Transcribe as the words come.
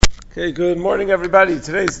Okay, good morning, everybody.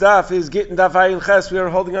 Today's daf is Gittin Daf Ayin Ches. We are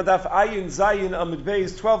holding on daf Ayin Zayin Amid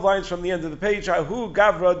Beis, 12 lines from the end of the page. Ahu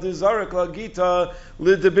Gavra Dizarek La Gita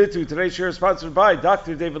Lidabitu. Today's share is sponsored by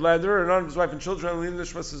Dr. David Lander and on his wife and children, and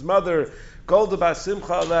his mother, Golda Bas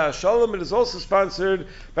Simcha Aleh Shalom. It is also sponsored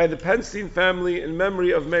by the Penstein family in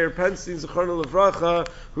memory of Mayor Penstein, Zechron Levracha,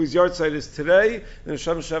 whose yahrzeit is today. And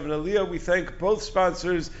Hashem Shev and Aliyah, we thank both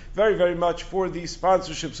sponsors very, very much for the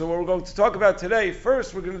sponsorship. So what we're going to talk about today,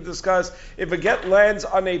 first we're going to discuss if a get lands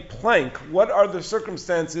on a plank, what are the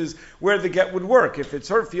circumstances where the get would work? If it's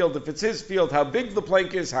her field, if it's his field, how big the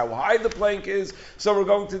plank is, how high the plank is. So we're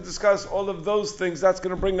going to discuss all of those things. That's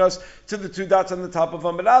going to bring us to the two dots on the top of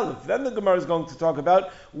Amud Aleph. Then the Gemara is going to talk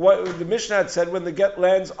about what the Mishnah had said when the get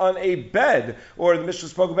lands on a bed, or the Mishnah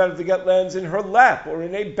spoke about if the get lands in her lap or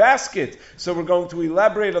in a basket. So we're going to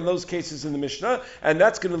elaborate on those cases in the Mishnah, and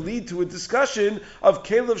that's going to lead to a discussion of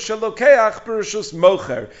Kelev Shalokeach Bereshus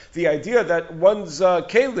Mocher. The idea that one's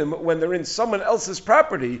kelim, when they're in someone else's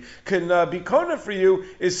property, can be kona for you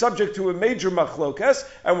is subject to a major machlokes,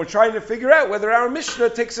 and we're trying to figure out whether our Mishnah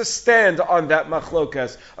takes a stand on that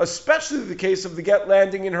machlokes, especially the case of the get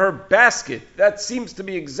landing in her basket. That seems to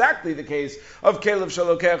be exactly the case of Kelev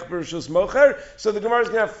Shalokeach Bereshus Mocher. So the Gemara is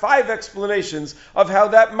going to have 5 explanations of how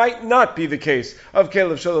that might not be the case of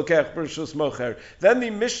Kelev Shalokeach Bereshus Mocher. Then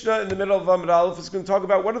the Mishnah in the middle of Amud Aleph is going to talk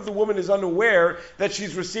about what if the woman is unaware that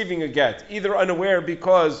she's receiving a get, either unaware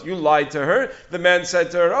because you lied to her, the man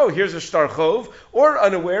said to her, oh, here's a shtar chov, or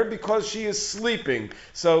unaware because she is sleeping.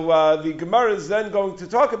 So the Gemara is then going to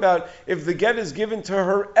talk about if the get is given to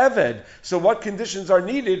her eved, so what conditions are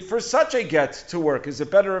needed for such a get to work. Is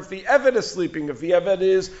it better if the eved is sleeping, if the eved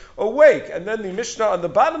is awake? And then the Mishnah on the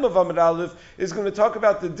bottom of Amud Aleph is going to talk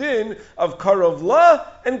about the din of Karov Lo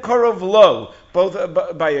and Karov Lo,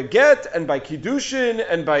 both by a get and by kiddushin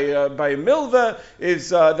and by a milva, is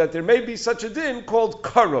that there may be such a din called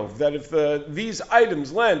karov, that if these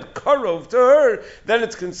items land karov to her, then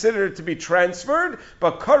it's considered to be transferred,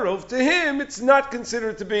 but karov to him, it's not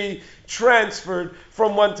considered to be transferred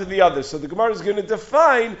from one to the other. So the Gemara is going to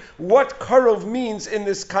define what karov means in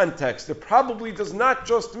this context. It probably does not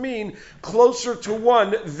just mean closer to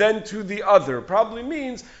one than to the other. It probably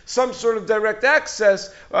means some sort of direct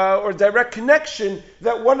access or direct connection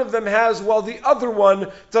that one of them has while the other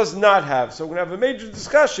one does not have. So we're going to have a major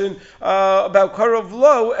discussion about Karov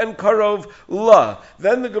Lo and Karov Lah.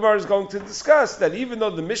 Then the Gemara is going to discuss that even though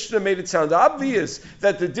the Mishnah made it sound obvious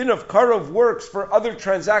that the din of Karov works for other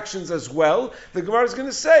transactions as well, the Gemara is going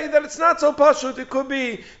to say that it's not so pashut. It could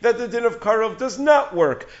be that the din of Karov does not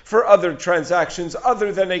work for other transactions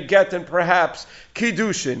other than a get and perhaps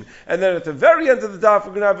kiddushin. And then at the very end of the daf,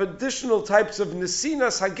 we're going to have additional types of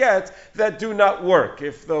nesinas haget that do not work.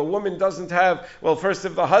 If the woman doesn't have, well, first,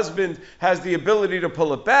 if the husband has the ability to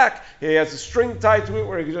pull it back, he has a string tied to it,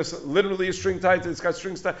 where he can just literally a string tied to it, it's got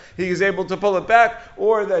strings tied, he is able to pull it back,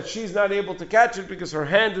 or that she's not able to catch it because her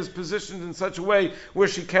hand is positioned in such a way where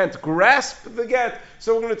she can't grasp the get.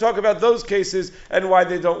 So we're going to talk about those cases and why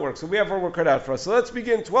they don't work. So we have our work cut out for us. So let's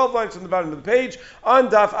begin 12 lines from the bottom of the page on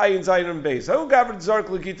Daf Ayin Zayin and Beis.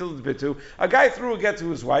 A guy threw a get to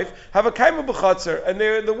his wife, have a kaima b'chatzer, and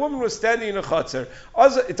the woman was standing in a chatzer.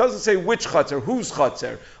 It doesn't say which chatzer, whose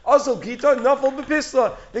chatzer. Azal gita nafal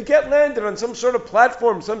b'pisla. The get landed on some sort of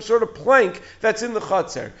platform, some sort of plank that's in the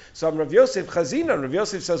chatzer. So Rav Yosef Chazina, Rav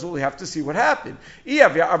Yosef says, well, we have to see what happened.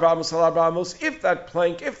 If that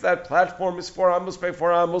plank, if that platform is 4 amos by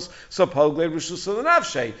 4 amos, so palglei rishus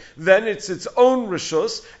l'nafshei, then it's its own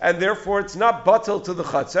rishus, and therefore it's not batel to the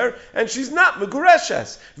chatzer, and she's not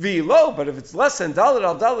megureshes. V'lo, but if it's less than dalet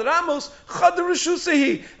al dalet amos, chad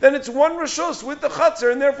rishusahi, then it's one rishus with the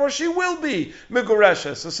chatzer, and therefore she will be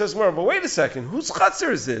megureshes. So says more, but wait a second, whose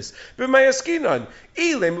chatzer is this? B'mayaskinan.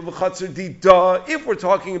 If we're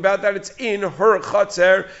talking about that it's in her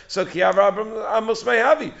chatzer, so amos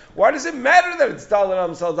mayhavi. Why does it matter that it's dalet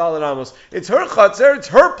amos al dalet amos? It's her chatzer, it's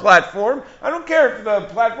her platform. I don't care if the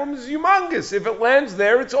platform is humongous. If it lands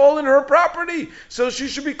there, it's all in her property. So she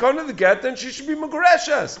should be kona the get, then she should be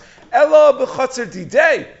megureshes. Ela b'chatzer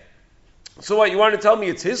didei. So what, you want to tell me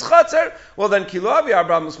it's his chatzer? Well then, kilavi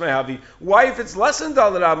abramos mehavi. Why, if it's less than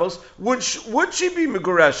dalet amos, would she be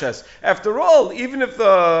megureshes? After all, even if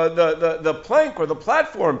the plank or the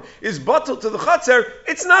platform is batel to the chatzer,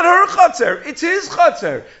 it's not her chatzer, it's his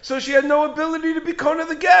chatzer. So she had no ability to be kona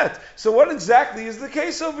the get. So what exactly is the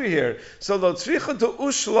case over here? So lo tzricha to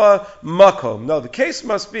ushla makom. No, the case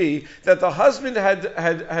must be that the husband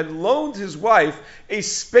had loaned his wife a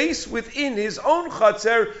space within his own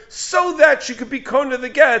chatzer so that get, she could be kona the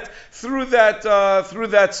get through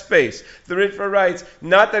that space. The Ritva writes,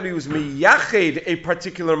 not that he was miyached a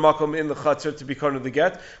particular makom in the chutzner to be kona the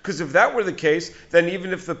get, because if that were the case, then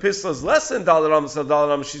even if the pisla is less than dalar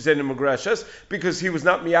amos, she's in Mugreshes, because he was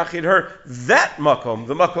not miyached her that makom,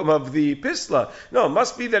 the makom of the pisla. No, it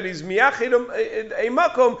must be that he's miyached a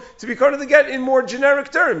makom to be kona the get in more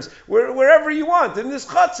generic terms, wherever you want in this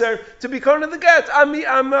chutzner to be kona the get. I'm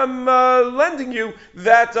lending you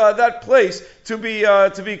that place to be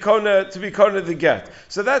kona the get.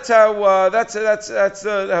 So that's how the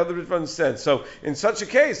Ritva understands. So in such a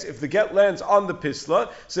case, if the get lands on the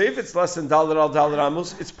pisla, so if it's less than dalar al dalar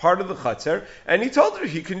amos, it's part of the chutzner, and he told her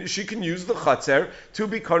she can use the chutzner to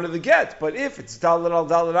be kona the get. But if it's dalar al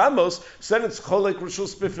dalar amos, so then it's cholek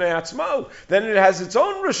rishus bifnei atzmo. Then it has its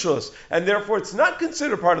own rishus, and therefore it's not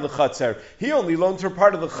considered part of the chutzner. He only loaned her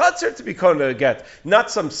part of the chutzner to be kona the get,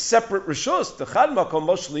 not some separate rishus. The chad makom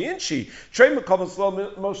moshli inshi, trei makom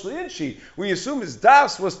moshli inshi. We assume his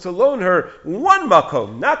das was to loan her one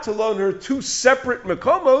makom, not to loan her two separate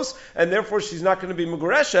makomos, and therefore she's not going to be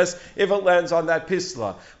megureshes if it lands on that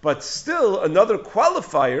pisla. But still, another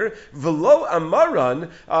qualifier, velo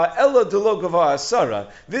amaran ella delo gava asara.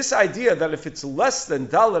 This idea that if it's less than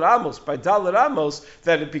dalar amos by dalar amos,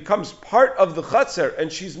 that it becomes part of the chutzner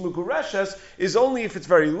and she's megureshes, is only if it's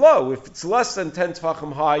very low. If it's less than 10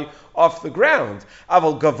 tefachim high off the ground,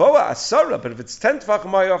 aval gavoa asara. But if it's 10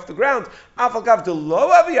 tefachim high off the ground, aval gav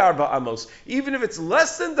delo avi arba amos. Even if it's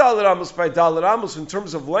less than dalar amos by dalar amos in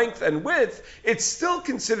terms of length and width, it's still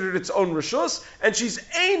considered its own rishus, and she's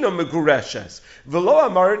eina megureshes. Velo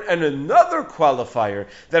amarin, and another qualifier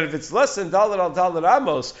that if it's less than dalar al dalar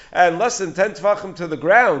amos and less than 10 tefachim to the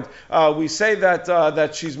ground, we say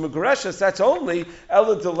that she's megureshes. That's only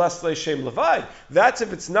ela de lesle shem levai. That's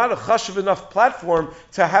if it's not a chashuv enough platform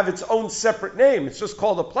to have its own separate name. It's just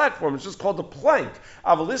called a platform. It's just called a plank.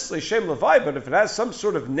 Avalisle shem levai. But if it has some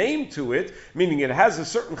sort of name to it, meaning it has a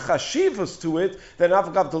certain chashivus to it, then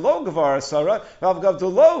avgav delo gavar asara, avgav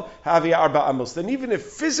delo havi arba amos. Then even if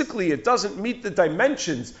physically it doesn't meet the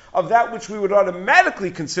dimensions of that which we would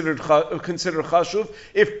automatically consider chashuv,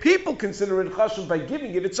 if people consider it chashuv by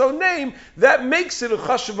giving it its own name, that makes it a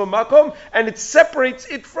chashuv makom, and it separates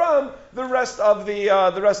it from the rest of the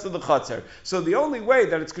chutzner. So the only way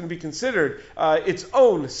that it's going to be considered its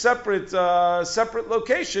own separate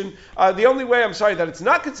location, the only way that it's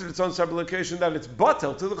not considered its own separate location, that it's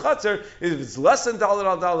batel to the chutzner, is if it's less than dalar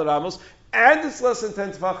al dalar amos, and it's less than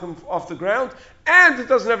 10 tefachim off the ground, and it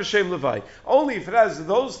doesn't have a shem levai. Only if it has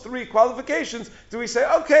those three qualifications do we say,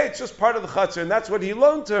 okay, it's just part of the chutzner, and that's what he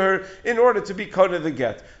loaned to her in order to be kona the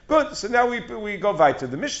get. Good, so now we go weiter.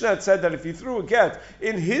 The Mishnah had said that if he threw a get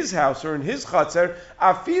in his house or in his chutzner,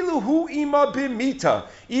 afilu hu ima b'mita,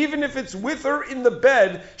 even if it's with her in the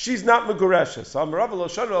bed, she's not megureshes.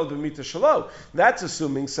 That's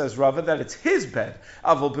assuming, says Rava, that it's his bed.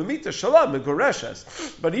 Avol b'mita shalom megureshes.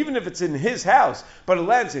 But even if it's in his house, but it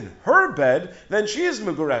lands in her bed, then she is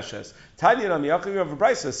megureshes. Tanya Namiyakim of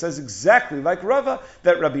Brisa says exactly like Rava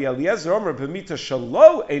that Rabbi Eliezer Omer b'mita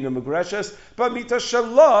shalo eina megureshes, but mita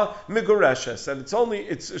shalo megureshes, and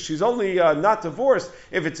she's only not divorced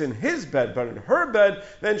if it's in his bed, but in her bed,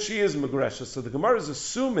 then she is megureshes. So the Gemara is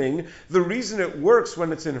assuming the reason it works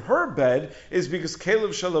when it's in her bed is because Kelev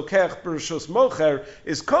shalokech b'rishos mocher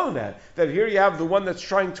is kona. That here you have the one that's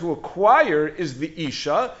trying to acquire is the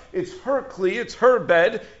isha. It's her kli, it's her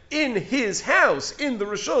bed, in his house, in the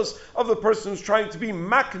rishos of the person who's trying to be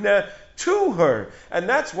makna to her. And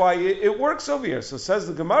that's why it works over here. So says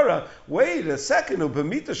the Gemara, wait a second,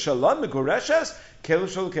 ubemita shalom megureshes? So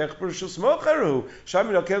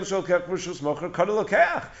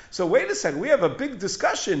wait a second, we have a big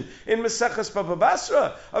discussion in Maseches Baba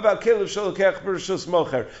Basra about Kelev Shalokech B'Rishus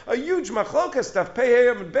Mocher. A huge machlokas daf pei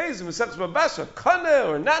and beis in Maseches Baba Basra. Kana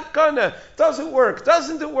or not kana? Does it work?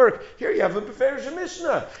 Doesn't it work? Here you have a Beferish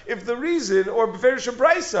Mishnah. If the reason, or Beferish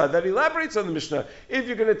Brisa that elaborates on the Mishnah, if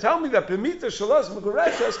you're going to tell me that B'mita Shalos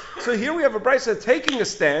Megureshes, so here we have a Brisa taking a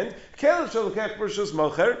stand. Kelev Shalokech B'Rishus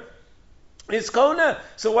Mocher. It's Kona.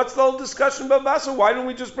 So what's the whole discussion about Basa? Why don't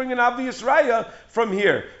we just bring an obvious raya from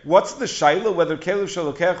here? What's the shaila whether Kelev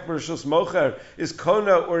Shalokech B'Rishus Mocher is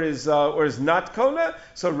Kona or is not Kona?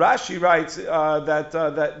 So Rashi writes that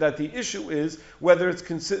the issue is whether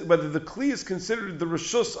the Kli is considered the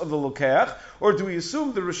Rishus of the Lokech, or do we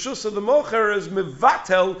assume the Rishus of the Mocher is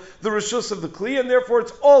Mivatel, the Rishus of the Kli, and therefore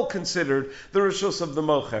it's all considered the Rishus of the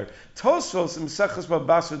Mocher. Tosfos in Maseches Baba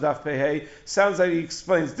Basra Daf Pehei sounds like he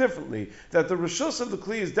explains differently, that that the rishus of the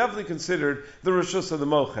kli is definitely considered the rishus of the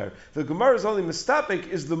mocher. The Gemara is only mistapik,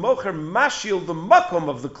 is the mocher mashil the makom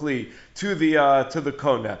of the kli to the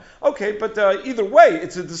kona. Okay, but either way,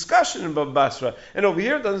 it's a discussion in Bava Basra, and over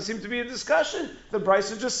here it doesn't seem to be a discussion. The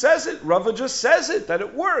Brisa just says it, Rava just says it, that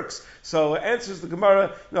it works. So answers the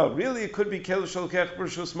Gemara, no, really it could be Kelev Shalokech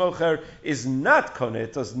B'Rishus Mocher is not kona,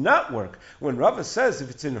 it does not work. When Rava says if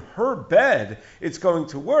it's in her bed, it's going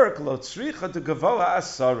to work, Lo tzricha de gavoa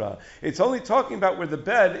asara. It's only talking about where the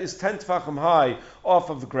bed is 10 tefachim high off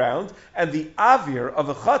of the ground, and the avir of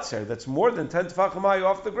a chatzer that's more than 10 tefachim high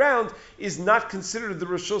off the ground is not considered the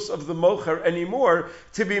rishus of the mocher anymore,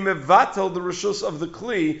 to be mevatel the rishus of the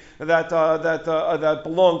kli that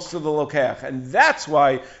belongs to the lokech, and that's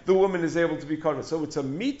why the woman is able to be kona. So it's a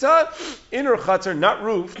mita in her chatzer, not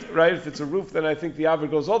roofed, right? If it's a roof, then I think the avir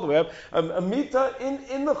goes all the way up. A mita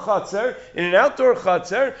in the chatzer, in an outdoor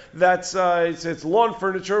chatzer that's it's lawn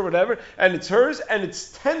furniture or whatever, and it's hers, and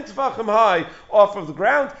it's 10 tefachim high off of the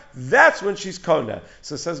ground. That's when she's kona.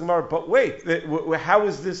 So says Gemara, but wait, how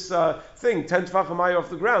is this thing 10 tefachim high off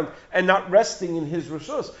the ground and not resting in his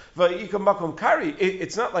rishus? Va'ikam makom kari.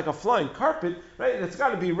 It's not like a flying carpet, right? It's got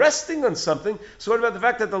to be resting on something. So what about the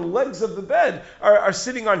fact that the legs of the bed are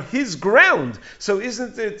sitting on his ground? So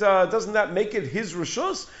isn't it? Doesn't that make it his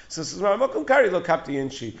rishus? So says makom kari lo kapti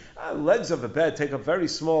inchi. Legs of a bed take a very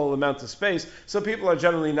small amount of space, so people are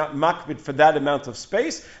generally not makbid for that amount of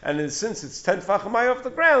space. And since it's 10 tefachim high off the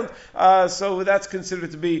ground, so that's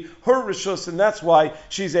considered to be her rishus, and that's why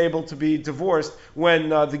she's able to be divorced when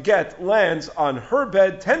the get lands on her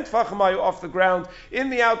bed 10 tefachim high off the ground in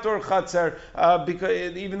the outdoor chatzer,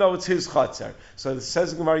 because even though it's his chatzer. So it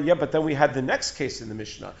says Gemara, yeah, but then we had the next case in the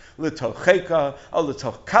Mishnah, l'toch cheka, or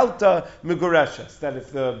l'toch kalta megureshes, that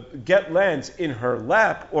if the get lands in her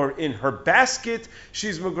lap or in her basket,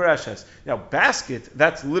 she's megureshes. Now, basket,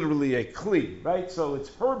 that's literally a kli, right? So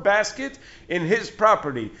it's her basket in his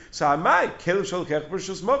property. So amai kelev shalokech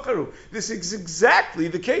b'rishus mocheru. This is exactly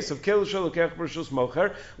the case of kelev shalokech b'rishus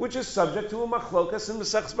mocher, which is subject to a machlokas in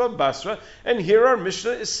Masechus Bava Basra. And here our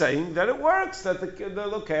Mishnah is saying that it works, that the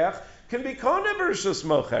lokeach can be kona b'rishus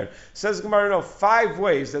mocher. Says Gemara, no, 5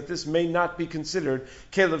 ways that this may not be considered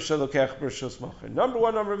kelev shalokech b'rishus mocher. Number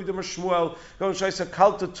 1, Rabbi Shmuel, going shaisa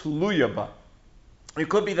kalta tuluya ba. It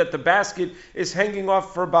could be that the basket is hanging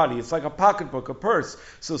off her body. It's like a pocketbook, a purse.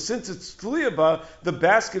 So since it's tliyaba, the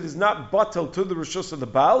basket is not batel to the rishus of the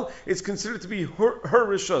baal. It's considered to be her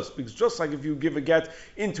rishus. Because just like if you give a get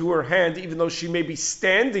into her hand, even though she may be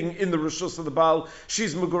standing in the rishus of the baal,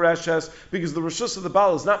 she's megureshes, because the rishus of the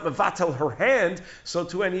baal is not mevatel her hand, so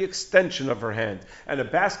to any extension of her hand. And a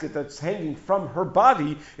basket that's hanging from her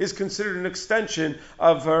body is considered an extension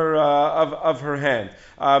of her hand.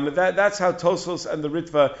 That's how Tosfos and the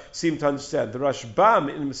Ritva seem to understand. The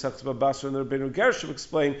Rashbam in Masechus Bava Basra and the Rabbeinu Gershom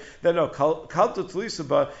explain that no, Kalta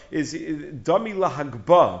Tlisaba is Dami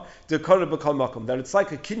Lahagba, Dekora B'Kal Makom, that it's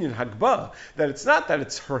like a Kinyan Hagba, that it's not that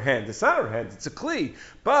it's her hand, it's not her hand, it's a Kli,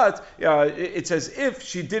 but it's as if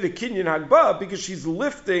she did a Kinyan Hagba because she's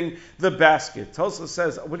lifting the basket. Tosfos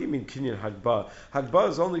says, what do you mean Kinyan Hagba? Hagba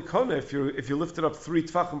is only Kona if you lift it up 3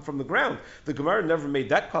 tefachim from the ground. The Gemara never made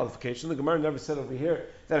that qualification. The Gemara never said over here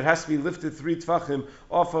that it has to be lifted 3 tefachim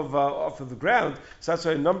off of the ground. So that's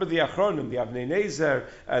why a number of the Achronim, the Avnei Nezer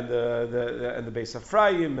and the Beis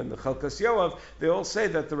Ephraim and the Chalkas Yoav, they all say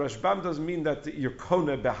that the Rashbam doesn't mean that you're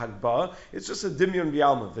kona behagba. It's just a dimyon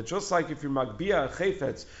bialma. That just like if you're magbia a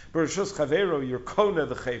chayfetz b'rishus chavero, you're kona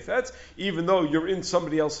the chayfetz, even though you're in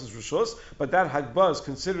somebody else's rishus. But that hagba is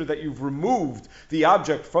considered that you've removed the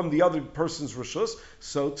object from the other person's rishus.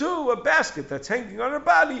 So too, a basket that's hanging on her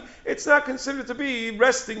body, it's not considered to be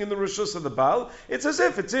resting in the rishus of the Baal. It's as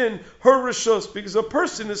if it's in her rishus, because a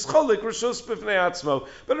person is cholik rishus b'fnei atzmo.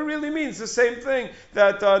 But it really means the same thing,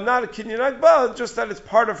 that not a kinyan agba, just that it's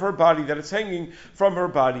part of her body, that it's hanging from her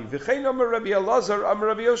body. V'chein amar Rabbi Elazar, amar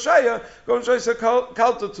Rabbi Yoshaya, gon shaisa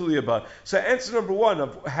kalta tuliyaba. So answer number 1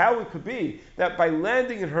 of how it could be that by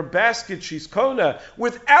landing in her basket she's kona,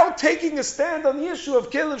 without taking a stand on the issue of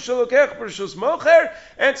kelev shalokech b'rishus mocher.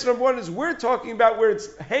 Answer number 1 is we're talking about where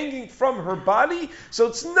it's hanging from her body, so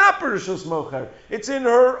it's not b'rishus mocher. It's in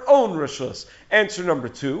her own rishus. Answer number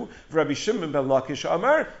 2, Rabbi Shimon ben Lakish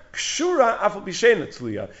Amar, Kshura afal b'sheina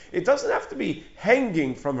tluya. It doesn't have to be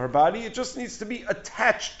hanging from her body, it just needs to be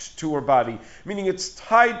attached to her body, meaning it's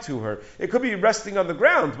tied to her. It could be resting on the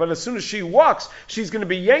ground, but as soon as she walks, she's going to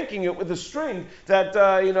be yanking it with a string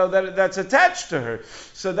that's attached to her.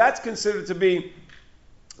 So that's considered to be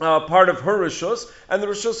part of her rishus, and the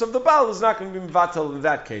rishus of the Baal is not going to be mevatel in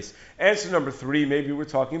that case. Answer number 3, maybe we're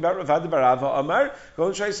talking about Ravad Barava Amar,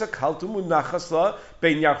 Gon Shaisa Kaltu Munachas La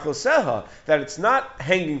bein yarchoseha, that it's not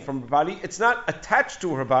hanging from her body, it's not attached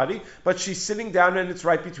to her body, but she's sitting down and it's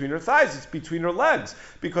right between her thighs, it's between her legs.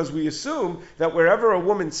 Because we assume that wherever a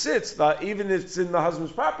woman sits, even if it's in the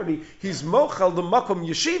husband's property, he's mochel the makom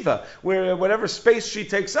yeshiva, where whatever space she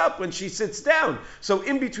takes up when she sits down. So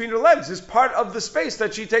in between her legs is part of the space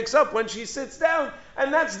that she takes up when she sits down,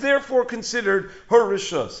 and that's therefore considered her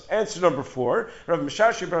rishus. Answer number 4, Rav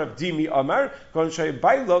Mishashi Rav Dimi Amar,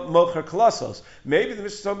 mocher kolasos. Maybe the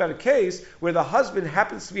Mishnah is talking about a case where the husband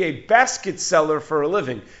happens to be a basket seller for a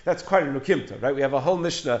living. That's quite an ukimta, right? We have a whole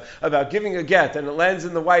Mishnah about giving a get, and it lands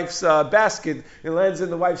in the wife's basket, it lands in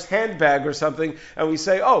the wife's handbag or something, and we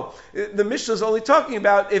say, oh, the Mishnah is only talking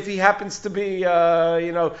about if he happens to be,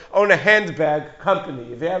 own a handbag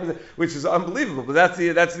company, if he happens, which is unbelievable, but that's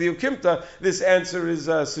the ukimta. This answer is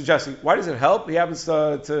suggesting. Why does it help? He happens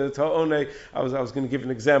to own a. I was going to give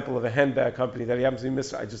an example of a handbag company that he happens to be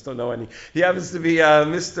Mr. I just don't know any. He happens to be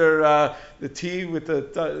Mr. The T with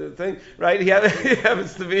the thing, right? He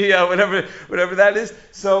happens to be whatever that is.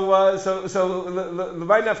 So the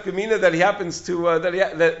Vaynaf Kamina that he happens to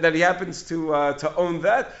that he happens to own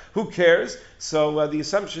that. Who cares? So the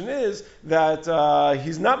assumption is that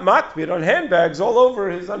he's not makbid on handbags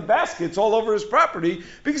on baskets all over his property,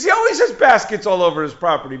 because he always has baskets all over his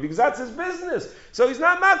property, because that's his business. So he's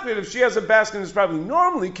not makbid if she has a basket in his property.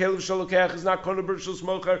 Normally, Kelev Shalokech is not kona b'rishus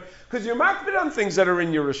mocher, because you're makbid on things that are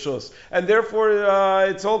in your rishus, and therefore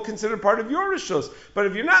it's all considered part of your rishus. But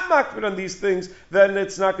if you're not makbid on these things, then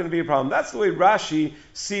it's not going to be a problem. That's the way Rashi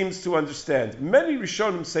seems to understand. Many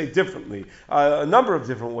Rishonim say differently, a number of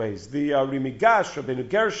different ways. The Rimigash, Rabbeinu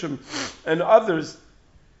Gershom, and others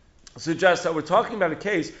suggest that we're talking about a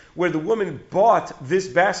case where the woman bought this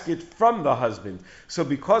basket from the husband. So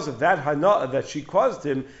because of that hana'ah that she caused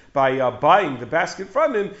him by buying the basket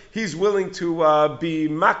from him, he's willing to be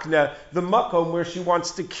makna, the makom where she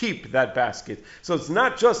wants to keep that basket. So it's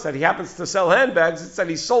not just that he happens to sell handbags, it's that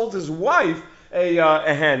he sold his wife a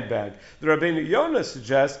handbag. The Rabbeinu Yonah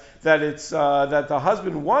suggests that it's that the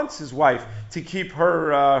husband wants his wife to keep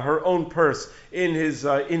her own purse in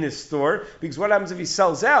his store, because what happens if he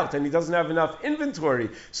sells out and he doesn't have enough inventory?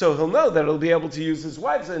 So he'll know that he'll be able to use his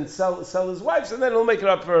wife's and sell his wife's, and then he'll make it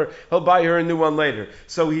up he'll buy her a new one later.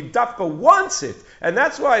 So he dafka wants it, and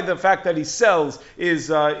that's why the fact that he sells is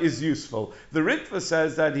useful. The Ritva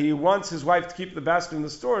says that he wants his wife to keep the basket in the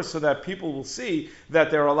store so that people will see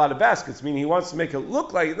that there are a lot of baskets, meaning he wants to make it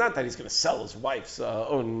look like, not that he's going to sell his wife's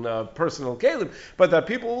own personal kelim, but that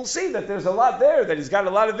people will see that there's a lot there, that he's got a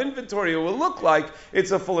lot of inventory. It will look like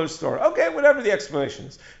it's a fuller store. Okay, whatever the explanation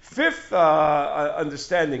is. Fifth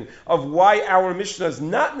understanding of why our Mishnah is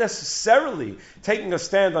not necessarily taking a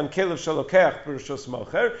stand on Kelev Shalokech B'Rishos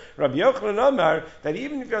Mocher, Rabbi Yochanan Amar, that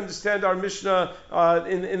even if you understand our Mishnah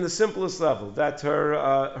in the simplest level, that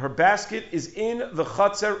her basket is in the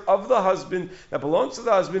Chatzer of the husband, that belongs to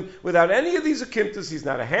the husband, without any of these akimtas. He's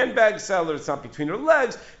not a handbag seller, it's not between her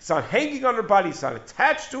legs, it's not hanging on her body, it's not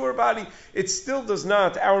attached to her body. It still does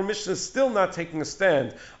not, our Mishnah is still not taking a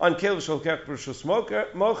stand on Kelev Shalokech B'Rishos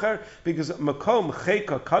Mocher, because makom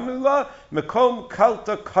cheka kanula, makom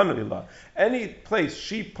kalta kanula. Any place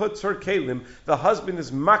she puts her kelim, the husband is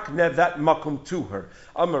makne that makom to her.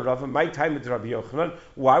 Amar Rava, my time with Rabbi Yochanan.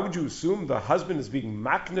 Why would you assume the husband is being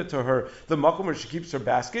makne to her the makom where she keeps her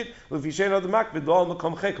basket?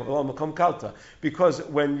 Because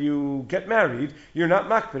when you get married, you're not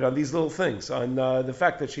makbid on these little things, on the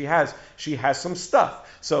fact that she has some stuff.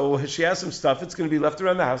 So if she has some stuff, it's going to be left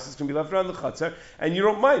around the house, it's going to be left around the chatzar, and you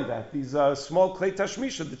don't mind that. These small clay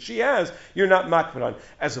tashmisha that she has, you're not makbid on.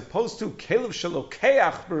 As opposed to Kelev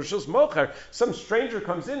Shalokeach B'Rishos Mocher, some stranger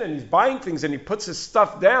comes in and he's buying things and he puts his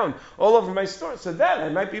stuff down all over my store. So that I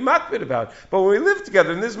might be makbid about. But when we live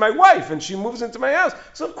together, and this is my wife, and she moves into my house,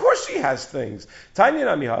 so of course she has things. Tanya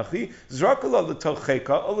Namihachi, Zrakula l'toch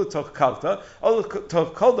cheka, or l'toch kalta, or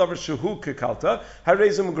l'toch kol davar shehu kekalta,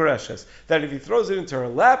 harezim gereshes. That if he throws it into her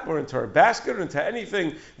lap, or into her basket, or into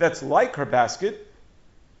anything that's like her basket,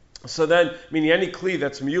 so then, meaning any kli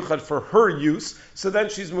that's miyuchad for her use, so then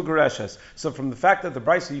she's mugareshes. So from the fact that the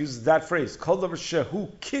Brisa uses that phrase, kol davar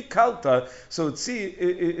shehu kikalta, so it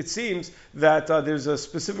seems that there's a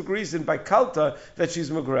specific reason by kalta that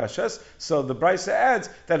she's mugareshes. So the Brisa adds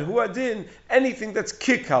that huadin, anything that's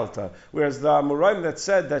kikalta, whereas the Amoraim that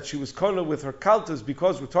said that she was kona with her kaltas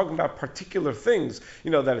because we're talking about particular things,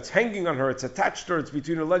 that it's hanging on her, it's attached to her, it's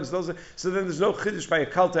between her legs. So then there's no chiddush by a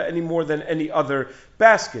kalta any more than any other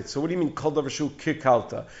basket. So what do you mean kol davar shu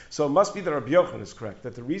kikalta? So it must be that Rabbi Yochanan is correct,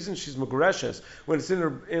 that the reason she's Mugareshes when it's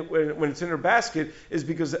in her basket is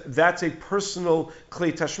because that's a personal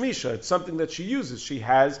klei tashmisha. It's something that she uses. She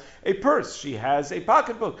has a purse. She has a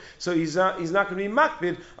pocketbook. So he's not going to be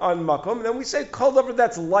makbid on makom. And then we say kol davar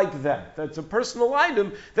that's like that. That's a personal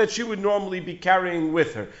item that she would normally be carrying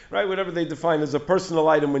with her, right? Whatever they define as a personal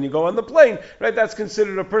item when you go on the plane, right? That's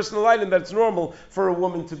considered a personal item that's normal for a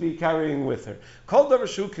woman to be carrying with her. Kol davar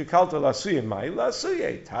shu kikalta lasuye mai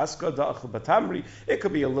lasuye taska da'achal batamri. It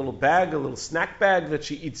could be a little bag, a little snack bag that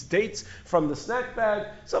she eats dates from the snack bag.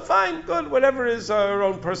 So fine, good, whatever is her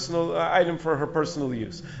own personal item for her personal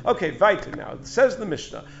use. Okay, weiter now. It says the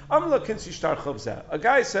Mishnah. Amla kinsi shtar chov zeh. A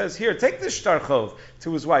guy says, here, take this shtar chov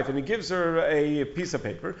to his wife, and he gives her a piece of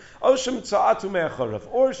paper. Oshem tza'atu me'achorav.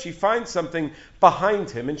 Or she finds something behind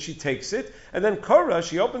him, and she takes it, and then Korah,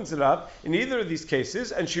 she opens it up in either of these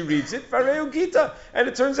cases, and she reads it, Vareu Gita, and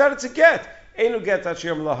it turns out it's a get. Einu get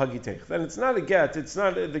ashiyam la hagitech. Then it's not a get. It's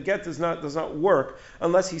not the get does not work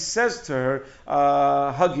unless he says to her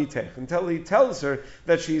hagitech, until he tells her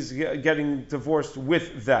that she's getting divorced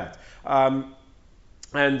with that.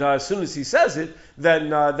 And as soon as he says it,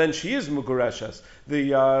 then she is Mugureshes.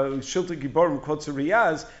 The Shilta Giborim quotes a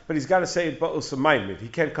Riyaz, but he's got to say it ba'usamayimid. He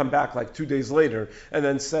can't come back like 2 days later and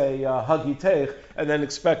then say hagitech and then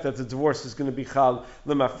expect that the divorce is going to be chal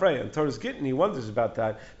lemafrei. And Torah's Gittin, he wonders about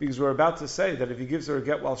that because we're about to say that if he gives her a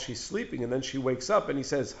get while she's sleeping and then she wakes up and he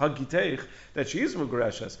says hagitech, that she is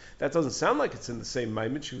Mugureshes. That doesn't sound like it's in the same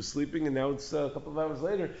maimed. She was sleeping and now it's a couple of hours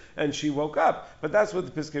later and she woke up. But that's what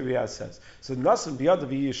the Piskei Riyaz says. So Nasan biyad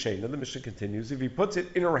v'yishein. And the Mishnah continues. If he puts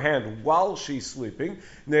it in her hand while she's sleeping,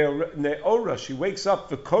 ne'ora, she wakes up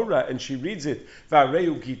the Korah and she reads it,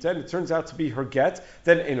 va'areu gita, and it turns out to be her get,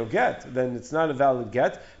 then eno get. Then it's not a valid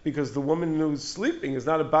get because the woman who's sleeping is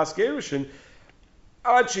not a bas gerushin.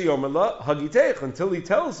 Ad sheyomer la hagitech, until he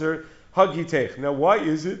tells her hagitech. Now, why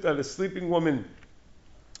is it that a sleeping woman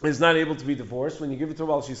is not able to be divorced when you give it to her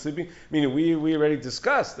while she's sleeping? Meaning, we already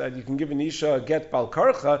discussed that you can give an isha a get bal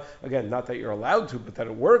karcha. Again, not that you're allowed to, but that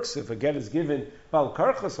it works if a get is given bal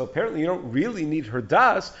karcha. So apparently, you don't really need her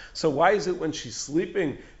das. So why is it when she's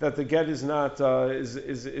sleeping that the get is not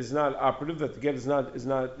is not operative? That the get is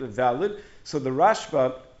not valid? So the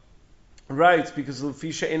Rashba writes because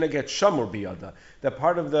Lufisha Ena get Shamur Biyada. That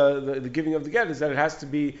part of the giving of the get is that it has to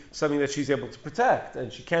be something that she's able to protect,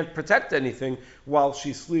 and she can't protect anything while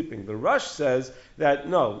she's sleeping. The Rush says that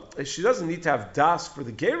no, she doesn't need to have das for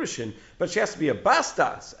the gerushin, but she has to be a bas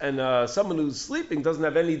das, and someone who's sleeping doesn't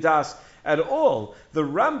have any das at all. The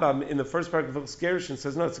Rambam in the first part of the gerushin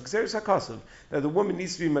says no, it's a xeris hakasav, that the woman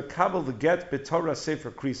needs to be makabel the get b'torah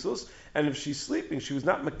sefer krisus, and if she's sleeping, she was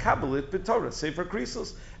not makabel it b'torah sefer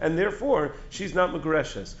krisus, and therefore she's not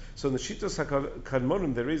megreshes. So in the Shitos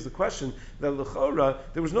HaKadmonim they raise the question that l'chora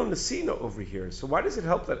there was no nesina over here. So why does it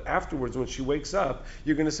help that afterwards when she wakes up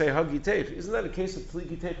you're going to say hagitech? Isn't that a case of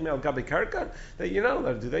fligitech me'al gabi karka that you're not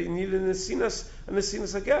allowed to do that? You need a nesinas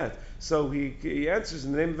agat. So he answers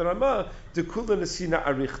in the name of the Ramah, dekula nesina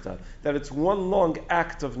arichta, that it's one long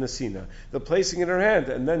act of nesina, the placing in her hand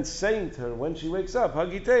and then saying to her when she wakes up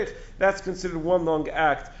hagitech. That's considered one long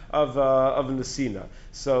act of nesina.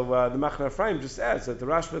 So the Machna Ephraim just adds that the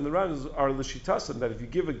Rashba and the Ran are l'shitasim, that if you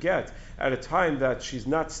give a get at a time that she's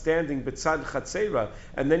not standing b'tzad chatzera,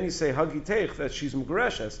 and then you say hagitech, that she's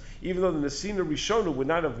mugreshes, even though the nesina rishona would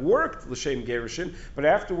not have worked l'shem gerushin, but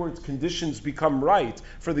afterwards conditions become right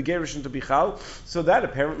for the gerushin to be chal, so that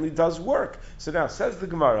apparently does work. So now says the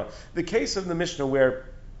Gemara, the case of the Mishnah where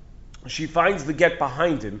she finds the get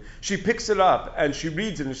behind him, she picks it up and she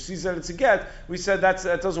reads it and she sees that it's a get, we said that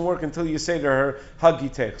doesn't work until you say to her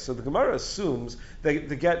hagitech. So the Gemara assumes that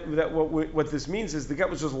the get, that what this means is the get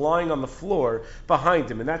was just lying on the floor behind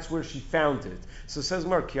him and that's where she found it. So it says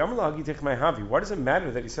Mar Kiyam la hagitech my havi. Why does it matter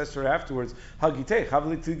that he says to her afterwards hagitech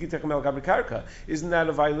havli tligitech mel gabri karka? Isn't that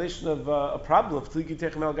a violation of a problem of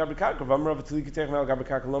tligitech mel gabri karka? V'amrav tligitech mel gabri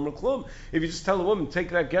karka lomer klum. If you just tell a woman take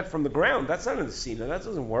that get from the ground, that's not in the scene. That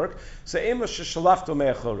doesn't work. So Ema sheshalafto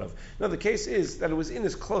me'achorav. Now the case is that it was in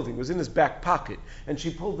his clothing, it was in his back pocket, and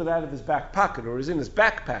she pulled it out of his back pocket, or it was in his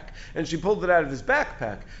backpack, and she pulled it out of his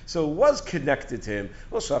backpack. So it was connected to him.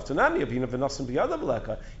 Well, shalaftonami abina v'nasim b'yada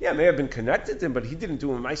v'leka. Yeah, it may have been connected to him, but he didn't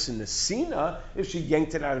do a ma'aser nesina if she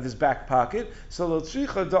yanked it out of his back pocket. So lo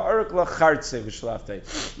tzricha da'arik lachartze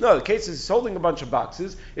v'shalafte. No, the case is he's holding a bunch of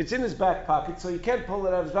boxes. It's in his back pocket, so you can't pull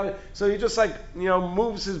it out of his pocket. So he just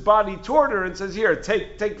moves his body toward her and says, "Here,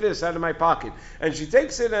 take this out of my pocket," and she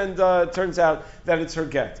takes it, and it turns out that it's her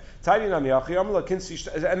get.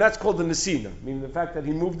 And that's called the nesina, meaning the fact that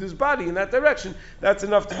he moved his body in that direction, that's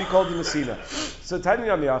enough to be called the nesina. So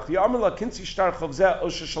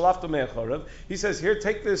he says, here,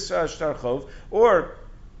 take this shtarchov, or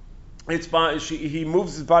he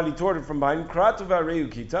moves his body toward it from behind. That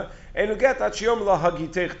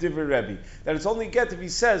it's only get if he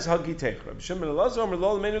says hagitech. That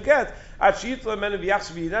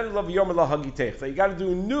you got to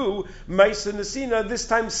do a new ma'isa nesina, this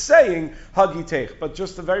time saying hagitech. But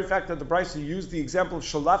just the very fact that the Brisa used the example of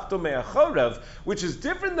shalafto me'achorav, which is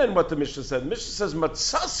different than what the Mishnah said. The Mishnah says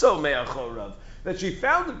matzaso me'achorav, that she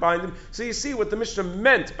found it behind him. So you see what the Mishnah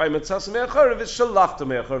meant by Matzasa Me'achorav is Shalafta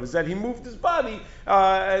Me'achorav, is that he moved his body,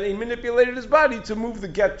 and he manipulated his body to move the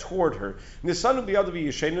get toward her. Nisanu biyadu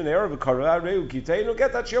b'yishen and Erev Karov Lo and Lah no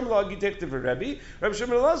get that Shiyom Lo Hagitech Divrei Rebbe Rabbi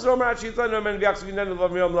Shimon Elazar Omer Achitlan Omer V'Yachzav Yinen Lo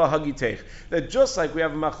Yom Lo Hagitech. That just like we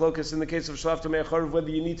have a machlokas in the case of Shalafta Me'achorav, whether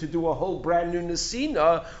you need to do a whole brand new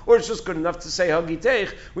nesina or it's just good enough to say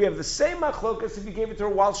Hagitech, we have the same machlokas if you gave it to her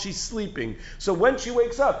while she's sleeping. So when she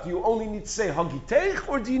wakes up, do you only need to say Hagitech,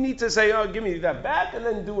 or do you need to say, oh, give me that back, and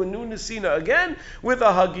then do a new nesina again with a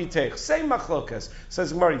Hagitech? Same machlokas.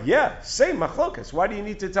 Says Gemara, yeah, same machlokas. Why do you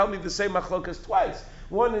need to tell me the same machlokas twice?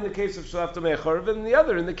 One in the case of Shalafta Me'achorav, and the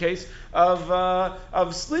other in the case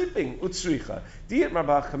of sleeping, Utsricha.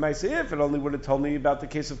 If it only would have told me about the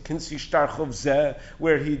case of Kinsi Shtarchov Zeh,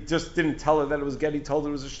 where he just didn't tell her that it was Get, he told her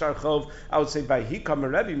it was a Shtarchov, I would say, by Hikam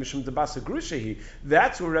Rebbe, Mishum Debasa Grushehi.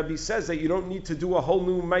 That's where Rebbe says that you don't need to do a whole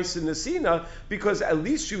new Maisa Nesina, because at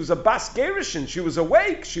least she was a Bas Gerishin, she was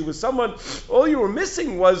awake, she was someone, all you were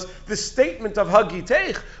missing was the statement of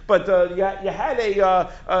Hagitech, but you had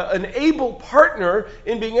an able partner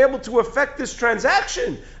in being able to affect this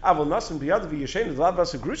transaction. But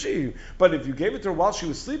if you gave it to her while she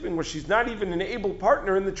was sleeping, where she's not even an able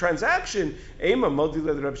partner in the transaction, I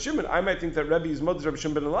might think that Rebbe is Modi Rabbi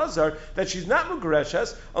Shimon ben Elazar, that she's not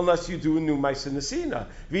Mugareshes unless you do a new Maisa Nesina.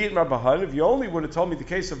 If you only would have told me the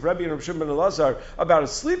case of Rebbe and Rabbi Shimon ben Elazar about a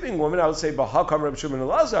sleeping woman, I would say, Bahakam Rabbi Shimon ben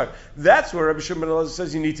Elazar. That's where Rabbi Shimon ben Elazar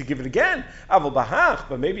says you need to give it again.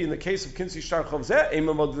 But maybe in the case of Kinsi Shtar Chovzeh,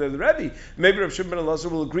 Rebbe, maybe Rabbi Shimon ben Elazar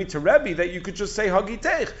will agree to Rebbe that you could just say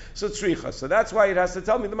Hagitech, so tzricha. So that's why it has to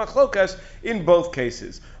tell me the machlokas in both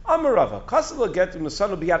cases. Amarava, kasala get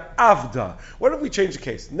unasanu biyat avda. What if we change the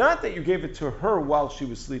case? Not that you gave it to her while she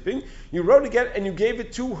was sleeping, you wrote again and you gave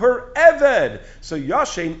it to her eved. So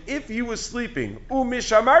Yashem, if he was sleeping,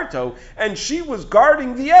 umishamarto, and she was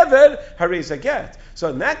guarding the eved, hareza get. So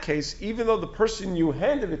in that case, even though the person you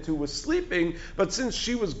handed it to was sleeping, but since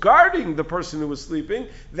she was guarding the person who was sleeping,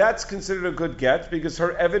 that's considered a good get, because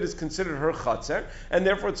her eved is considered her chatzer, and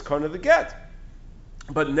therefore it's kona the get.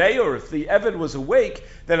 But Neyor, if the Eved was awake,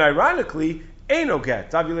 then ironically, Eino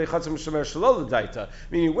get.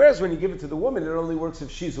 Meaning, whereas when you give it to the woman, it only works if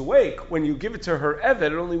she's awake. When you give it to her Eved,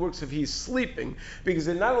 it only works if he's sleeping. Because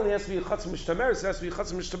it not only has to be a Chatz Mishtameres, it has to be a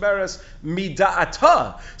Chatz Mishtameres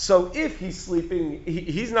Mida'ata. So if he's sleeping,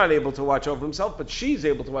 he's not able to watch over himself, but she's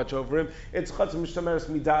able to watch over him. It's Chatz Mishtameres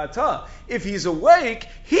Mida'ata. If he's awake,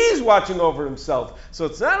 he's watching over himself. So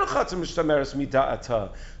it's not a Chatz Mishtameres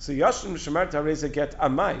Mida'ata. So Yashim Mishamar Tareza get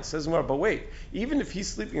Amai. Says more, but wait, even if he's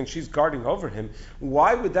sleeping and she's guarding over him,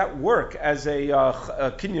 why would that work as a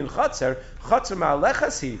kinyan chatzer? Chatzer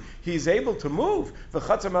ma'alechas he's able to move. The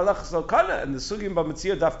chatzer ma'alechas al kana, and the Sugim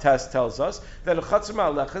B'Metzia Daf test tells us that a chatzer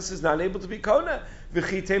ma'alechas is not able to be kona.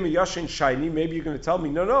 V'chitei yashin shiny. Maybe you're going to tell me,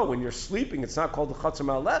 no, when you're sleeping, it's not called the chatzer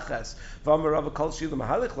ma'alechas. V'amar Rava kol shila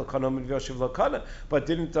mahalik l'kana v'yoshiv l'kana. But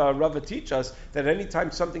didn't Rava teach us that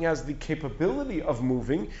anytime something has the capability of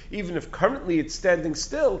moving, even if currently it's standing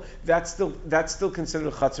still, that's still considered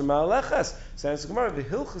a chatzer ma'alechas. Says Gemara,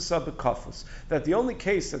 v'hilchasa b'kafus, that the only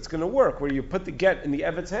case that's going to work where you put the get in the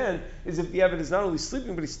Eved's hand is if the Eved is not only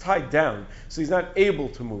sleeping but he's tied down, so he's not able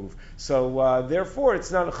to move. So therefore,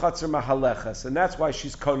 it's not a chatzer mahalechas, and that's why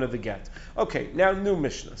she's kona the get. Okay, now new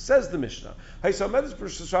Mishnah. Says the Mishnah, if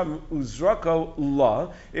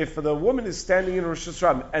the woman is standing in Rosh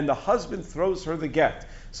Hashanah and the husband throws her the get,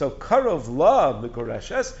 so Karov Lo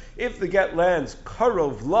Mikoreshes, if the get lands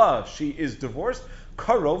Karov Lo, she is divorced.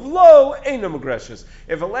 Karov Lo ain't Magreshes.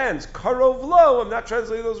 If it lands Karov Lo, I'm not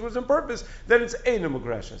translating those words on purpose, then it's ain't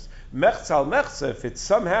Magreshes. Mechzal Mechza, if it's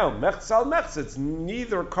somehow Mechzal Mechza, it's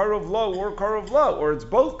neither Karov Lo or Karov Lo, or it's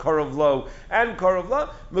both Karov Lo and Karov Lo,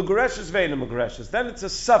 Magreshes ve'ain't Magreshes. Then it's a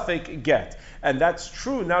suffix get. And that's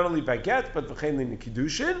true not only by get, but v'chein in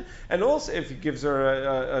Kiddushin, and also if he gives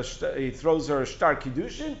her he throws her a shtar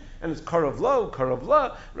Kiddushin, obligation, and it's Karov Lo, Karov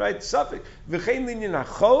Lah, right? Suffix. V'chein linyan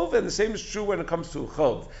hachov, and the same is true when it comes to a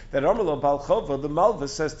chov. That Amalo Bal Chova, the Malva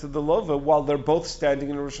says to the Lova, while they're both standing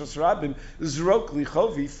in Rosh Hashanah, Zrok li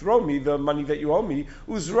chovi, throw me the money that you owe me,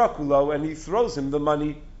 Uzrakulo, and he throws him the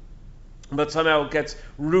money, but somehow it gets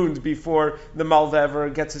ruined before the Malva ever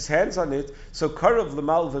gets his hands on it. So Karov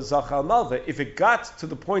L'Malva Zachal Malva. If it got to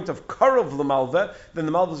the point of Karov L'Malva, then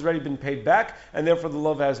the Malva has already been paid back, and therefore the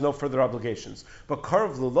Lova has no further obligations. But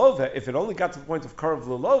Karov L'Lova, if it only got to the point of Karov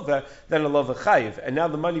L'Lova, then a Lova Chayiv. And now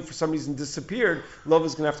the money for some reason disappeared, Lova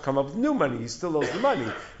is going to have to come up with new money. He still owes the money.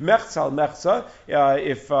 Mechzal Mechza,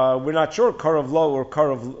 if we're not sure, Karov Lo or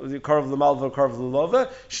Karov L'Malva or Karov L'Lova,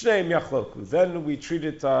 Shneim Yachloku. Then we treat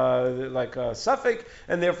it like a suffix,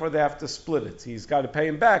 and therefore they have to split it. He's got to pay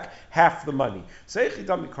him back half the money. So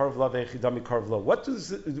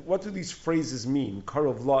what do these phrases mean?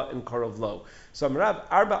 Karov Lo and Karov Lo. So Amrav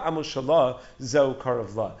Arba Amos Shalah Zeu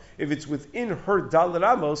Karov Lo. If it's within her Dalet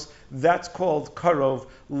Amos, that's called Karov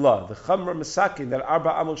Lo. The Chamra Mesakin that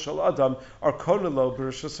Arba Amos Shal Adam are Konelo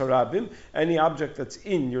B'Rishus Harabim. Any object that's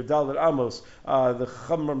in your Dalet Amos, the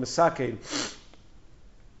Chamra Mesakin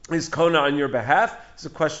is Kona on your behalf. There's a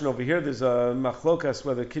question over here. There's a machlokas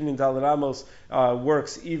whether Kinyan Dalet Amos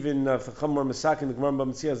works even if the Chamor Mesakin. The Gemara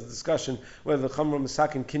Bamtzi has a discussion whether the Chamor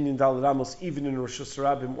Mesakin Kinyan Dalet Amos even in Rosh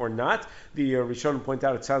Hashanah or not. The Rishonim point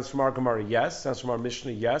out it sounds from our Gemara yes, sounds from our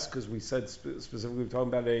Mishnah yes, because we said specifically we're talking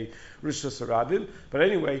about a Rosh Hashanah. But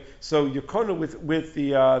anyway, so you're Kona with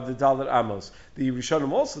the Dalet Amos. The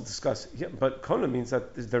Rishonim also discuss, but Kona means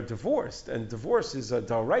that they're divorced, and divorce is a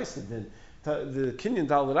Daraisa din. The Kinyan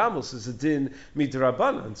Dalet Amos is a din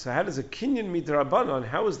midrabanan. So how does a Kinyan midrabanan?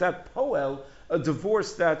 How is that poel a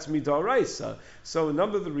divorce that's midaraisa? So a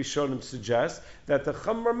number of the Rishonim suggest that the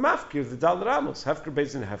Chamar Mafkir, the Dalet Amos, Hefker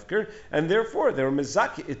based in Hefker, and therefore they're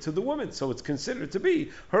mezaki it to the woman. So it's considered to be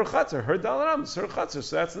her Chatzar, her Dalet Amos, her Chatzar.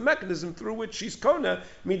 So that's the mechanism through which she's Kona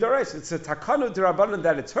midaraisa. It's a Takano dirabanan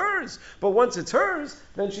that it's hers, but once it's hers,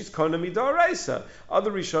 then she's Kona midaraisa.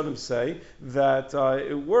 Other Rishonim say that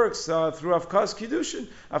it works through Avkas Kiddushin.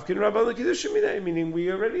 Avkin Rabbanan Kiddushin, meaning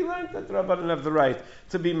we already learned that the Rabbanan have the right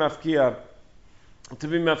to be Mafkia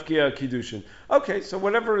Kiddushin. Okay, so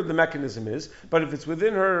whatever the mechanism is, but if it's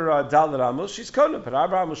within her Dalet Amos, she's Kona. But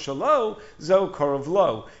Arba Amos Shalo, Zo Karov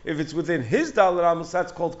Lo. If it's within his Dalet Amos,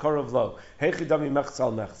 that's called Karov Lo. Heichidami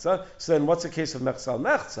Mechzal Mechza. So then what's the case of Mechzal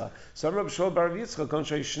Mechza? So Rabbi Shol Bar Yitzchak,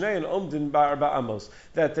 Konshay Shnei and Omdin Arba Amos.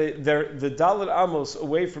 That the Dalet Amos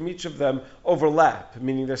away from each of them overlap,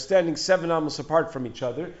 meaning they're standing 7 Amos apart from each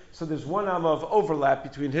other. So there's 1 Amma of overlap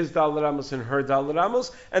between his Dalet Amos and her Dalet Amos,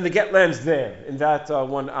 and the get lands there, in that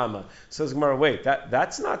 1 Amma. Says Gemara, wait,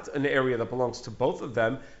 that's not an area that belongs to both of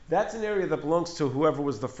them. That's an area that belongs to whoever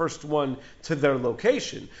was the first one to their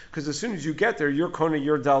location. Because as soon as you get there, you're Kona,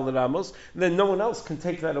 you're Dalet Amos, and then no one else can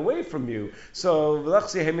take that away from you. So, why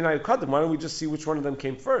don't we just see which one of them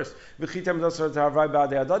came first? You're going to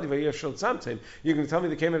tell me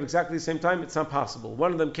they came at exactly the same time? It's not possible.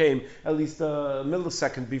 One of them came at least a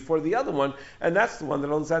millisecond before the other one, and that's the one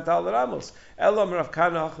that owns that Dalet Amos. No,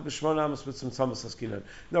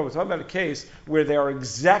 we're talking about a case where they are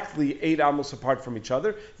exactly 8 Amos apart from each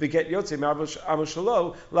other. The get Yotze Amos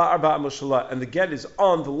Shalo, La Arba Amos Shala, and the get is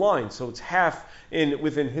on the line, so it's half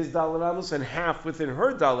within his Dalet Amos and half within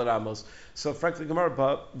her Dalet Amos. So frankly,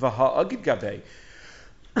 Gemara Vaha Agid Gabe.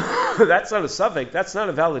 That's not a suffix, that's not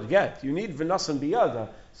a valid get. You need V'nasan Biyada.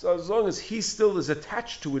 So as long as he still is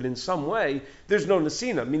attached to it in some way, there's no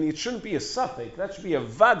Nasina, meaning it shouldn't be a suffix, that should be a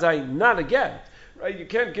Vadai, not a get. Right? You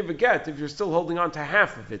can't give a get if you're still holding on to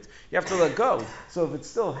half of it. You have to let go. So if it's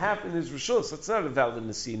still half in his Rishus, that's not a valid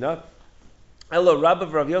Nasina. Elo Rabba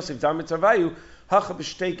Rav Yosef Damit Tarvayu. You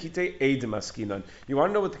want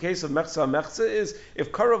to know what the case of Mechza Mechza is?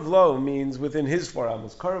 If Karov Lo means within his 4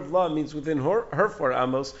 Amos, Karov Lo means within her 4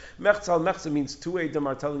 Amos, Mechza Mechza means 2 Eidim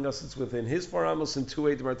are telling us it's within his 4 Amos, and 2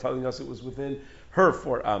 Eidim are telling us it was within her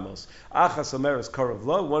 4 Amos. Achas Omer is Karov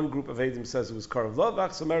Lo. One group of Eidim says it was Karov Lo.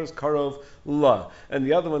 Achas Omer is Karov La. And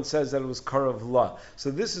the other one says that it was Karov La.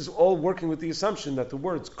 So this is all working with the assumption that the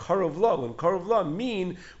words Karov Lo and Karov La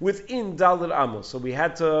mean within Dalet Amos. So we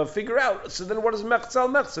had to figure out, so then what does Mechzal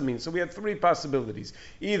Mechza mean? So we had 3 possibilities.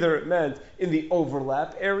 Either it meant in the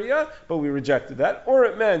overlap area, but we rejected that, or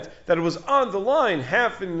it meant that it was on the line,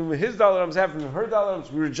 half in his Dalet Amos, half in her Dalet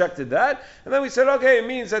Amos. We rejected that. And then we said, okay, it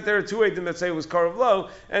means that there are 2 Eidim that say it was Karov Karov Lo,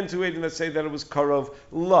 and two Eidim that say that it was Karov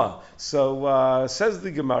Lah. So says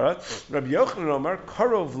the Gemara, Rabbi Yochanan Omar,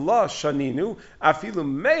 Karov Lah Shaninu, Afilu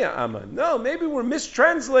Mea Amma. No, maybe we're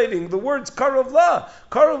mistranslating the words Karov Lah.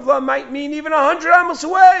 Karov Lah might mean even 100 amos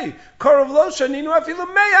away. Karov Lo Shaninu, Afilu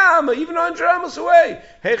Mea Amma, even 100 amos away.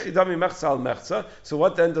 Hechidami Mechza al Mechza. So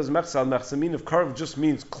what then does Mechza al Mechza mean? If Karov just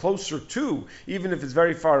means closer to, even if it's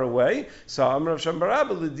very far away. So Amar Rav Shem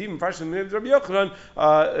Barabba L'dim Farshim Rabbi Yochanan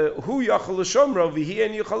Hu Yachal L'Shomro V'hi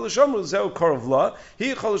En Yachal L'Shomro Zeu Karov La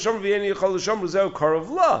He Yachal L'Shomro V'hi En Yachal L'Shomro Zeu Karov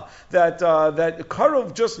La. That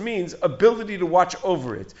Karov just means ability to watch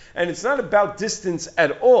over it, and it's not about distance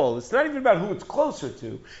at all. It's not even about who it's closer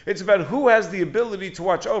to. It's about who has the ability to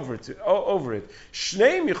watch over it.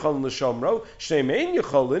 Shneim Yachal L'Shomro Shneim Ein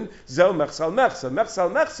Yachalin Zeu Mechsal Mechsa.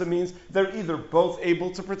 Mechsal Mechsa means they're either both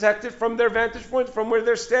able to protect it from their vantage point, from where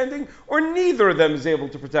they're standing, or neither of them is able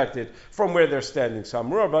to protect it from where they're standing. So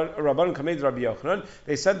Rabban Kamed Rabbi Yochanan,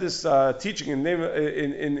 they said this teaching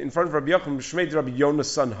in front of Rabbi Yochanan, Shmeid Rabbi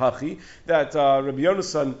Yonasan Hachi, that Rabbi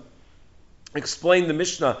Yonasan explained the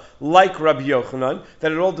Mishnah like Rabbi Yochanan,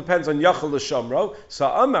 that it all depends on Yachal L'Shamro.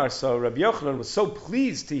 So Rabbi Yochanan was so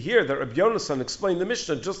pleased to hear that Rabbi Yonasan explained the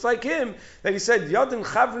Mishnah just like him, that he said, Yadin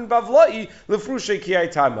Chavrin Bavlai Lefrushe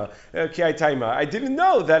Ki'aytaima. I didn't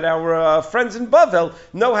know that our friends in Bavel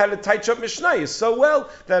know how to touch up Mishnayos so well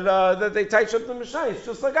that they touch up the Mishnayos,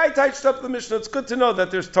 just like I touched up the Mishnah. It's good to know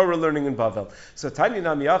that there's Torah learning in Bavel. So Tanya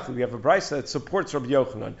Namiyachu, we have a brisa that supports Rabbi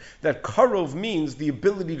Yochanan, that Karov means the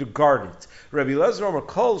ability to guard it. Rabbi Lezer Omer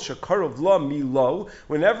Kol Shekarov Lo Milo,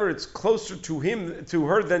 whenever it's closer to him, to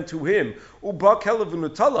her than to him, Uba Kelev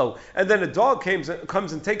Unutalo, and then a dog comes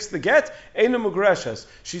and takes the get, Eina Mugreshes.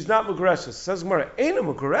 She's not Mugreshes. Says Gemara, Eina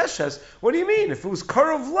Mugreshes? What do you mean? If it was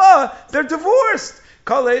Karov Lo, they're divorced.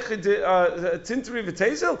 What,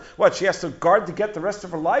 she has to guard to get the rest of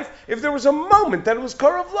her life? If there was a moment that it was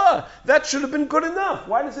Karov Lo, that should have been good enough.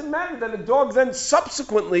 Why does it matter that a dog then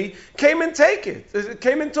subsequently came and took it?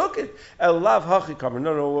 Elav hachi kamer.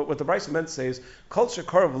 No, what the Brisa meant to say is, culture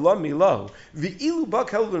Karov Lo milo. V'ilu ba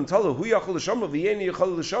kelvin talo hu yachol l'shamro v'yeni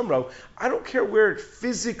yachol l'shamro. I don't care where it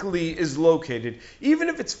physically is located, even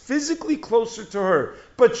if it's physically closer to her,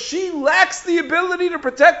 but she lacks the ability to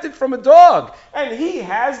protect it from a dog, and he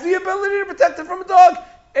has the ability to protect it from a dog.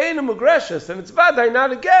 Ein a mugreshes, and it's vaday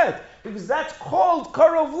not a get, because that's called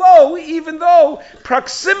Karov Lo, even though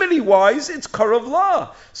proximity-wise it's Karov Lo.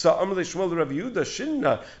 So Amalei Shmuel Rav Yehuda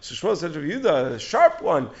Shinna. So Shmuel said Rav Yehuda, a sharp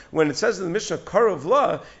one. When it says in the Mishnah Karov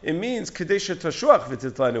Lo, it means Kadesha Tashuach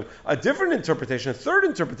V'titlanu. A different interpretation, a third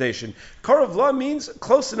interpretation. Karov Lo means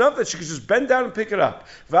close enough that she could just bend down and pick it up.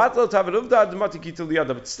 But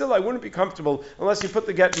still, I wouldn't be comfortable unless you put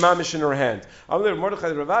the get mamish in her hand. Amalei Mordechai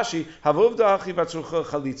Ravashi Havuvda Achi Batzrucha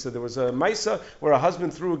Chalitza. There was a Maisa where a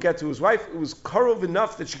husband threw a get to his wife. It was karov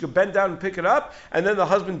enough that she could bend down and pick it up, and then the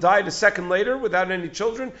husband died a second later without any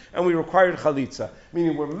children, and we required chalitza.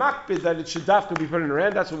 Meaning we're makbid that it should dafka be put in her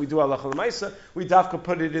hand. That's what we do halacha l'maisa. We dafka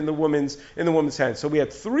put it in the woman's hand. So we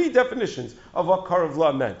had three definitions of what Karov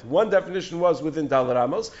Lo meant. One definition was within Dalar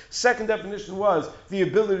Amos. Second definition was the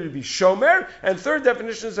ability to be shomer, and third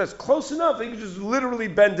definition is that's close enough that you can just literally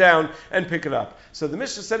bend down and pick it up. So the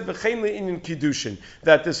Mishnah said b'chein le'inyan kiddushin,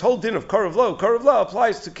 that this whole din of Karov Lo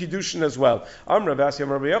applies to kiddushin as well. Amr Rabbi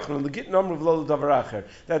Amr Rabbi Yochanan l'gittin Amr Lo l'davar acher,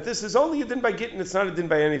 that this is only a din by gittin, it's not a din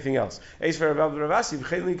by anything else. Eis v'Rabbi Ravasi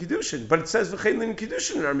v'chein le'in kiddushin, but it says v'chein le'in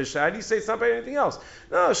kiddushin in our Mishnah. How do you say it's not by anything else?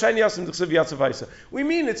 No, shayni yasim d'chsev yatzavaisa. We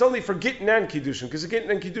mean it's only for gittin and kiddushin, because the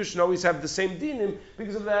gittin and kiddushin always have the same dinim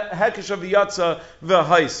because of the hekesh of the yatza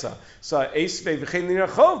v'haisa. So eis v'chein le'in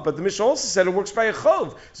achov, but the Mishnah also said it works by a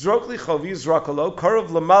chov. Zrok li chovi zrakalo karov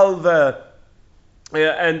lamal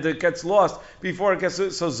and it gets lost before it gets so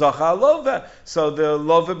zacha lova. So the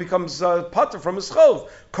lova becomes pater from his chov.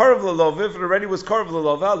 Karov lova, if it already was karov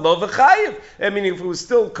lova, lova chayiv. I mean, if it was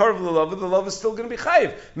still karov lova, the lova is still going to be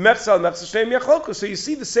chayiv. Mechsal shneim yachloku. So you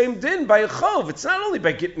see the same din by a chov. It's not only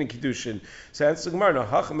by gittin and kiddushin. So that's the Gemara. No,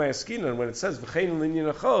 hachamay askinan. When it says v'chein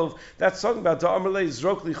linyan achov, that's talking about da'amalei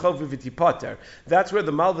zrok li chov v'vitipater. That's where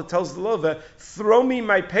the malva tells the lova, throw me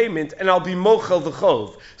my payment and I'll be mochel the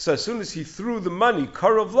chov. So as soon as he threw the money,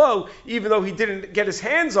 Karov Lo, even though he didn't get his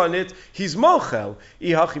hands on it, he's mochel.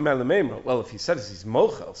 Well, if he says he's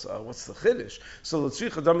mochel, so what's the chiddush? So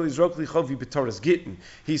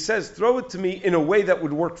he says, throw it to me in a way that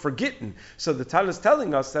would work for gittin. So the Tana is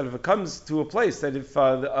telling us that if it comes to a place that if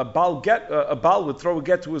a Baal would throw a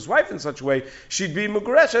get to his wife in such a way, she'd be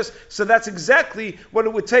mugreshes. So that's exactly what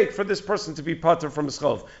it would take for this person to be pater from his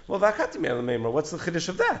chov. Well, what's the chiddush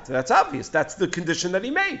of that? That's obvious. That's the condition that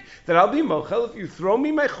he made. That I'll be mochel if you throw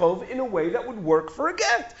me my chov in a way that would work for a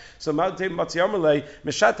get. So I might have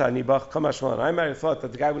thought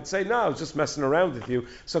that the guy would say, no, I was just messing around with you.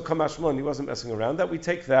 So kamashmalon, he wasn't messing around. That we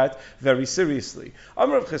take that very seriously.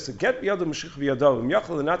 If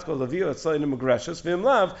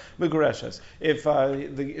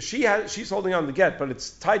she's holding on the get, but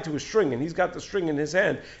it's tied to a string, and he's got the string in his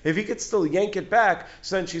hand, if he could still yank it back,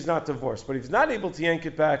 so then she's not divorced. But if he's not able to yank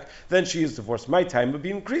it back, then she is divorced. My time would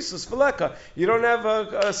be in krisus veleka. You don't have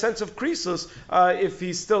a sense of krisus if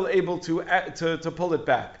he's still able to pull it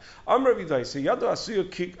back. Amr Vidai, so yada asuya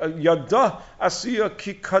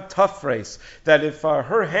kikatafres, that if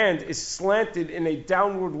her hand is slanted in a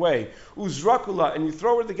downward way, uzrakula, and you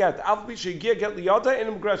throw her the get, alpisha get liyada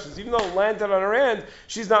in mugreshes, even though it landed on her hand,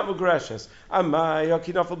 she's not mugreshes.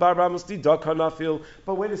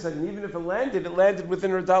 But wait a second, even if it landed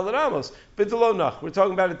within her dalet amos. Bidalonach, we're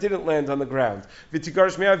talking about it didn't land on the ground.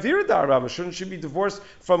 V'tigarsh me'avir dar amos, shouldn't she be divorced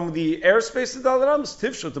from the airspace of dalet amos?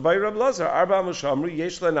 Tifshot to buy Rab Lazar, arba amos shamri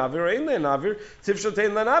yesh lenavir ein lenavir, tifshot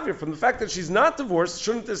ein lenavir. From the fact that she's not divorced,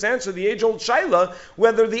 shouldn't this answer the age-old shaila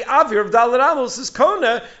whether the avir of dalet amos is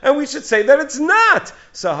kona, and we should say that it's not.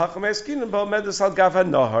 So hacham eskin and ba'medes al gav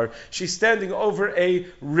nahar. She's standing over a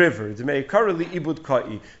river.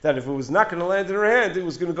 That if it was not going to land in her hand, it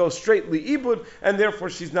was going to go straight li'ibud, and therefore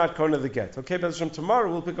she's not kona the get. Okay, Bezrat Hashem, tomorrow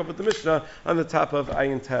we'll pick up with the Mishnah on the top of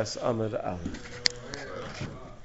Ayin Tes Amud Aleph.